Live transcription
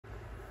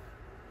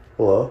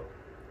Hello?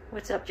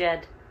 What's up,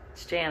 Jed?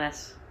 It's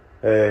Janice.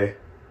 Hey,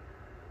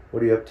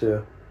 what are you up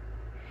to?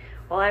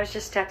 Well, I was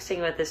just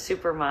texting with this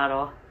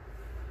supermodel.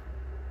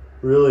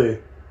 Really?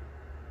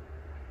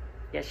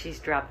 Yeah, she's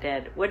dropped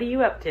dead. What are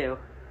you up to?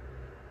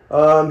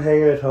 I'm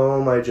hanging at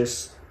home. I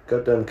just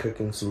got done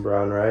cooking some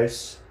brown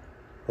rice.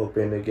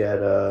 Hoping to get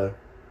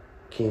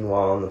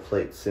quinoa on the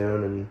plate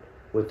soon, and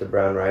with the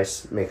brown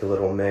rice, make a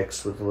little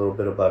mix with a little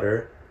bit of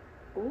butter.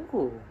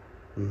 Ooh.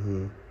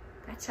 Mm-hmm.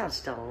 That sounds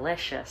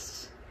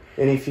delicious.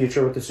 Any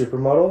future with the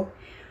supermodel?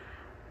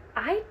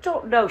 I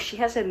don't know. She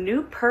has a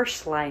new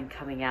purse line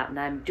coming out, and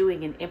I'm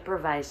doing an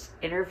improvised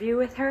interview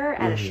with her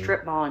at a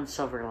strip mall in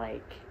Silver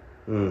Lake.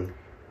 Mm.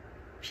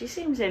 She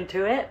seems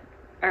into it.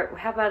 Or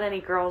how about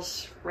any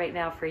girls right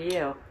now for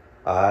you?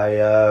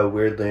 I,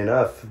 weirdly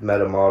enough,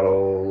 met a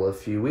model a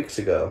few weeks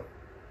ago.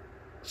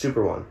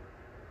 Super one.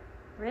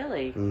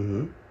 Really?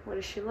 Mm-hmm. What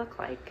does she look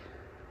like?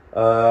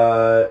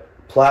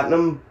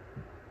 Platinum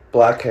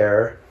black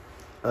hair.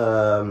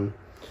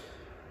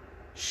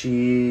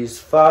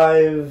 She's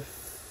 5'3",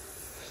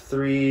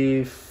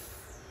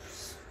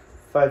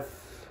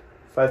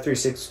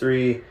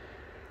 6'3".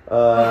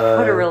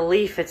 What a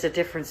relief it's a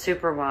different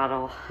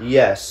supermodel.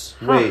 Yes.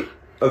 Huh. Wait.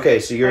 Okay,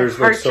 so yours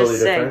looks totally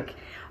different.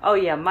 Oh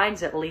yeah,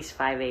 mine's at least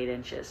 5'8"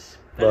 inches.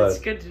 But it's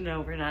good to know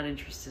we're not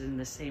interested in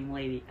the same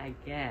lady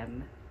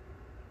again.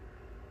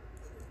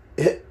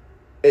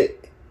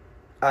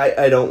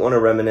 I don't want to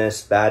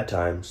reminisce bad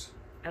times.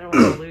 I don't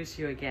want to lose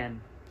you again.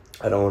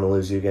 I don't want to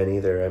lose you again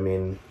either. I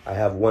mean, I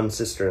have one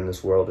sister in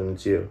this world, and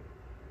it's you.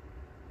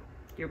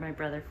 You're my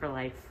brother for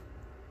life.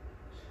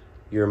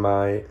 You're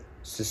my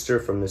sister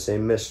from the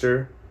same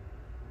mister.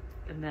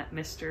 And that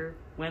mister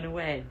went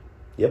away.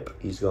 Yep,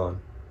 he's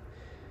gone.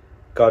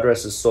 God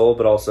rest his soul,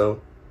 but also,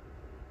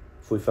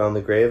 if we found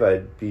the grave,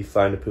 I'd be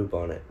fine to poop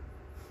on it.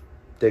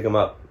 Dig him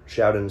up,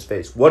 shout in his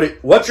face.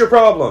 What's your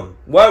problem?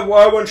 Why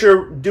weren't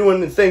you doing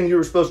the thing you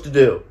were supposed to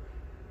do?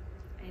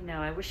 I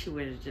know, I wish he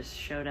would have just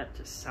showed up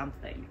to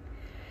something.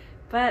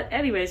 But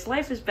anyways,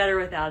 life is better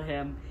without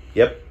him.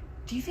 Yep.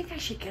 Do you think I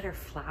should get her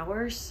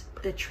flowers?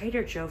 The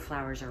Trader Joe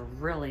flowers are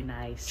really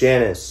nice.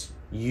 Janice,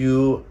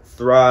 you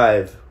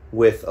thrive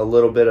with a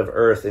little bit of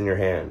earth in your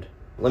hand.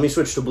 Let me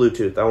switch to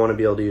Bluetooth. I want to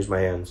be able to use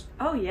my hands.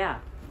 Oh, yeah.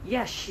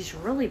 Yeah, she's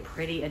really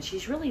pretty and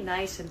she's really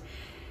nice. And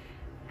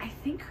I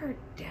think her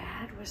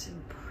dad was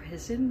in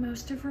prison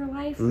most of her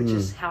life, which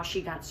is how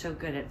she got so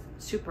good at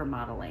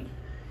supermodeling.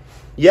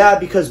 Yeah,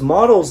 because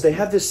models, they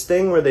have this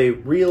thing where they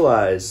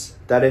realize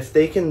that if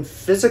they can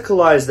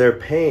physicalize their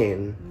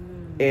pain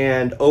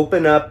and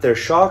open up their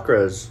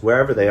chakras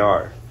wherever they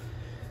are,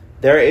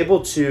 they're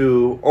able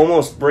to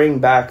almost bring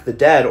back the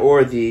dead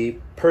or the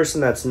person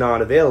that's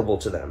not available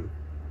to them.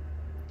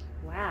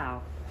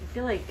 Wow. I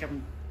feel like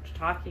I'm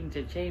talking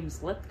to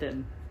James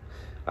Lipton.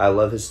 I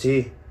love his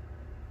tea.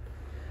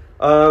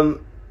 What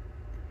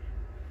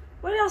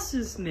else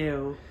is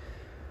new?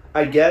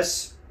 I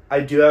guess I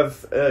do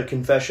have a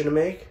confession to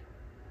make.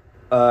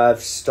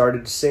 I've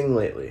started to sing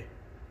lately.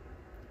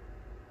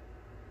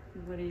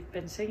 What have you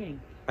been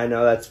singing? I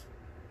know that's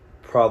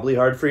probably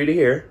hard for you to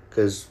hear,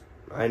 because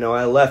I know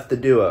I left the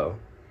duo.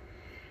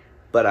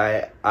 But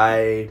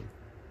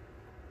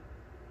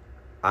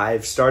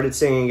I've started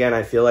singing again.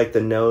 I feel like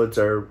the nodes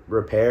are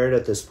repaired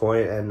at this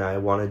point, and I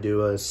want to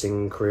do a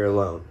singing career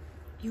alone.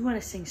 You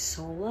want to sing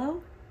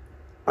solo?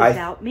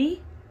 Without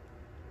me?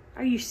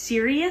 Are you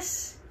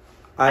serious?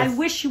 I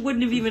wish you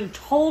wouldn't have even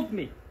told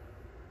me.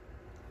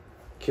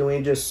 Can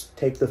we just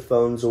take the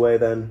phones away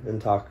then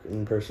and talk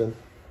in person?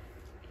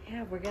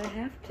 Yeah, we're going to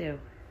have to.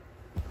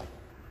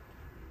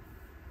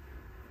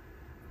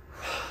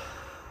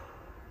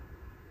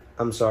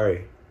 I'm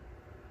sorry.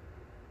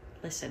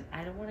 Listen,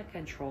 I don't want to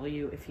control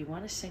you. If you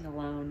want to sing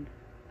alone,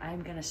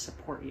 I'm going to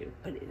support you.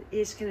 But it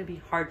is going to be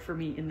hard for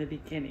me in the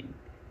beginning,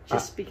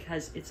 just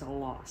because it's a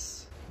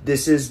loss.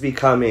 This is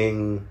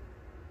becoming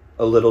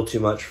a little too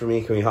much for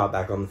me. Can we hop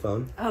back on the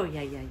phone? Oh,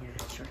 yeah.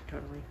 Sure,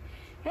 totally.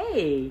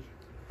 Hey.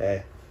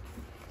 Hey.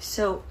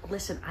 So,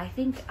 listen, I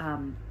think,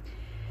 I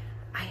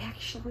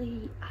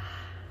actually,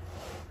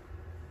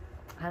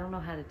 I don't know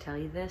how to tell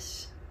you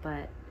this,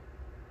 but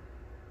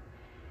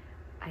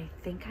I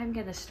think I'm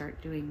going to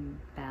start doing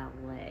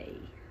ballet.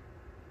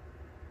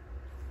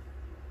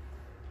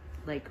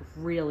 Like,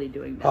 really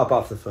doing ballet. Hop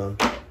off the phone.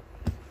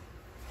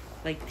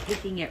 Like,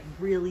 taking it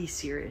really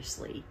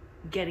seriously.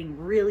 Getting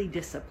really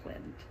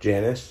disciplined.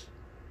 Janice,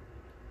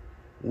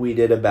 we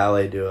did a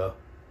ballet duo.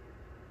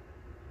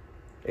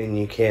 And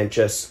you can't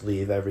just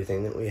leave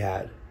everything that we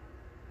had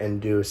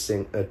and do a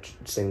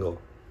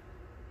single.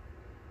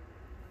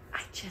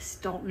 I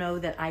just don't know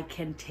that I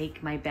can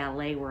take my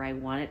ballet where I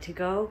want it to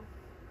go.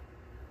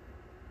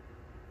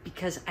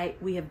 Because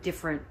we have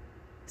different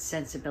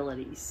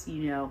sensibilities,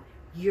 you know.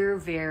 You're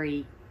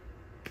very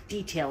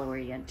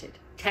detail-oriented,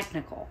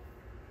 technical.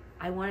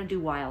 I want to do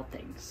wild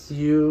things.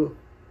 You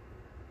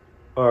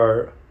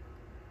are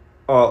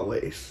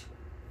always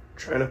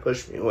trying to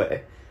push me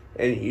away.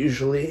 And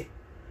usually,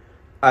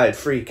 I'd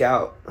freak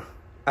out.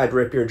 I'd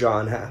rip your jaw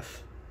in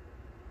half.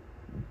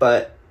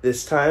 But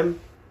this time,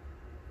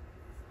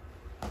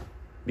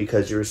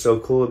 because you were so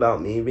cool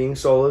about me being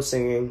solo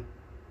singing,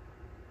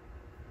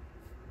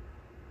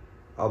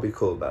 I'll be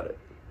cool about it.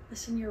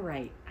 Listen, you're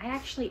right. I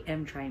actually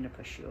am trying to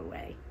push you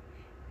away.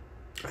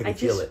 I can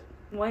feel it.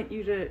 I want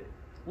you to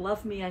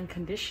love me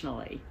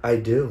unconditionally. I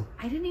do.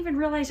 I didn't even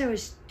realize I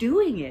was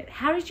doing it.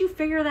 How did you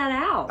figure that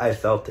out? I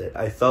felt it.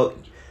 I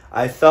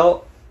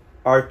felt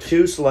our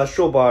two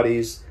celestial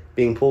bodies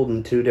being pulled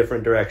in two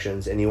different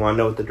directions, and you want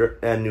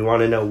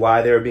to know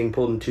why they were being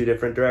pulled in two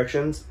different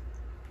directions?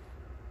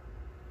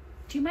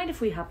 Do you mind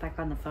if we hop back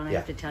on the phone? I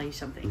have to tell you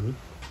something.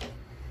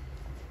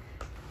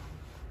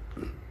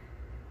 Mm-hmm.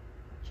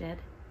 Jed?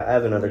 I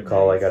have another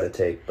call I got to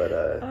take, but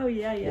Oh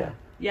yeah.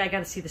 Yeah, I got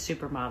to see the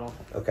supermodel.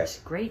 Okay. It's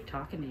great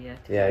talking to you.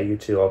 Yeah, you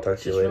too. I'll talk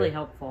to you later. It's really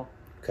helpful.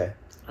 Okay.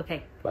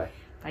 Okay. Bye.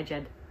 Bye,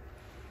 Jed.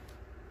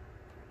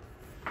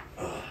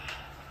 It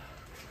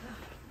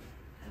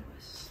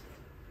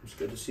was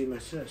good to see my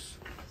sis. It was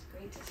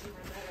great to see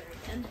my brother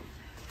again.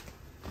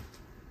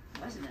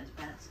 It wasn't as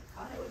bad as I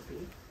thought it would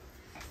be.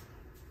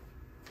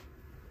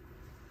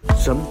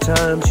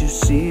 Sometimes you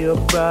see your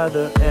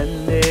brother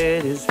and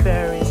it is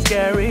very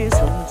scary.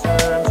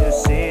 Sometimes